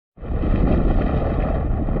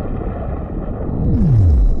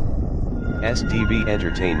SDV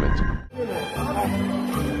Entertainment.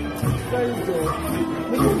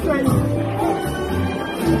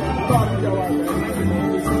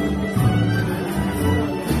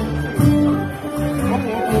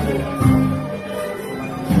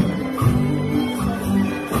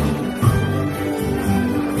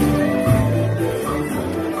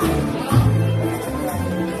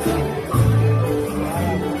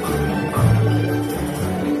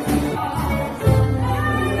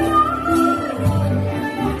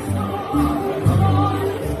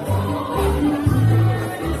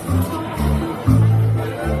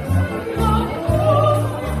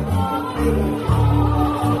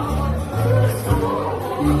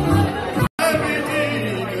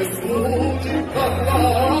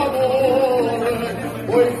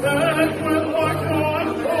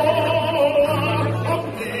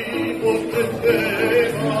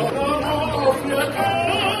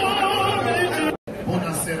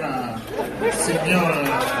 Buonasera, signor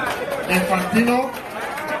Infantino.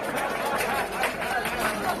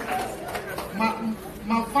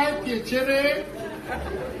 Ma fai piacere?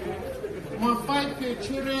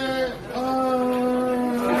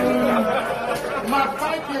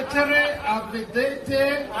 A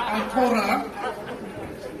vedere ancora?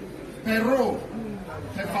 Però,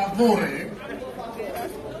 per favore,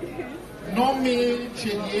 non mi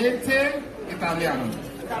scegliete italiano.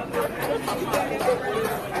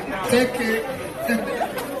 Perché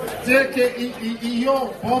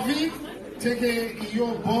io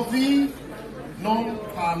bovi non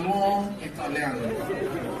parlo italiano.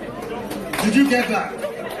 Did you get that?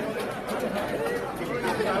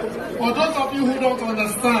 For those of you who don't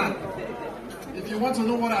understand, if you want to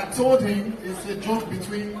know what I told him, it's a joke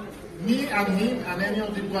between me and him and any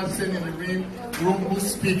of the people sitting in the room who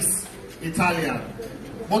speaks Italian.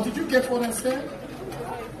 But did you get what I said?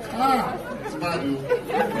 It's bad.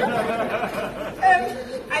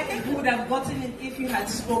 I think you would have gotten it if you had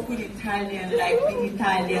spoken Italian like the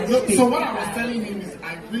Italians speak. So what I was telling him is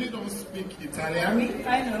I really don't speak Italian.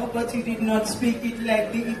 I know, but you did not speak it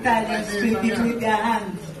like the Italians speak it with their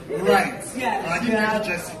hands. Right. Yes. I didn't have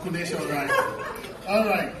gesticulation right. All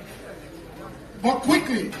right. But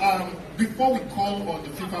quickly, before we call on the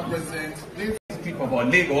FIFA president, let's speak about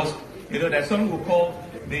Lagos. You know, there's some who call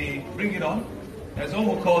the bring it on. There's some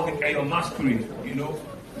who call the Ayo masquerade. You know,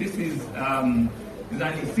 this is an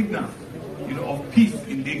insignia, you know, of peace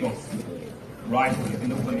in Lagos, right? In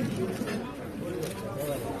the country.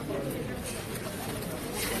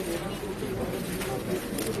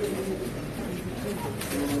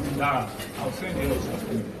 I'll send you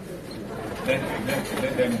something. Let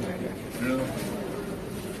them, you know.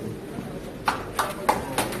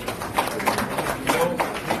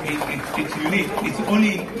 It's unique. It's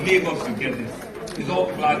only in Lagos you get this. It's all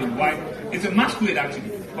clad in white. It's a masquerade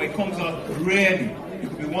actually, but it comes out rarely. It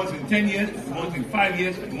could be once in 10 years, it could be once in 5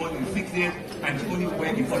 years, it could be once in 6 years, and it's only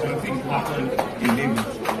when important things happen in Lagos.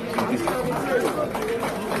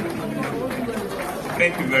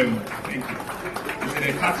 Thank you very much. Thank you. It's an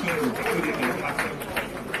attachment, we'll put it in an attachment.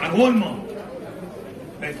 And one more.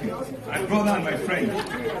 Thank you. My brother and my friend.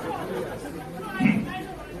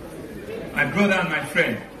 My brother and my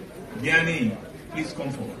friend, Gianni, please come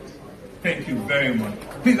forward. Thank you very much.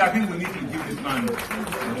 Please, I think we need to give this man,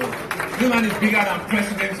 this man is bigger than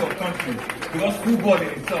presidents of countries, because football in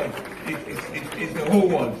itself is the whole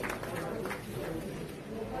world.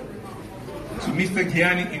 To Mr.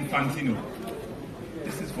 Gianni Infantino,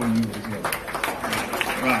 this is for you as well.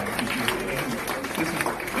 Right, this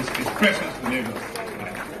is precious to Lagos.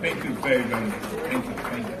 Right. Thank you very, very much. Thank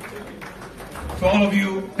you. To all of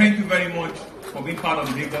you, thank you very much for being part of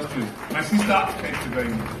the Lagos trip. My sister, thank you very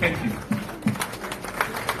much. Thank you.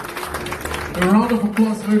 A round of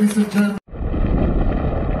applause, ladies and gentlemen.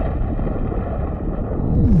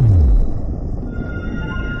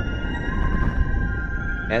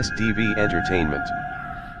 SDV Entertainment.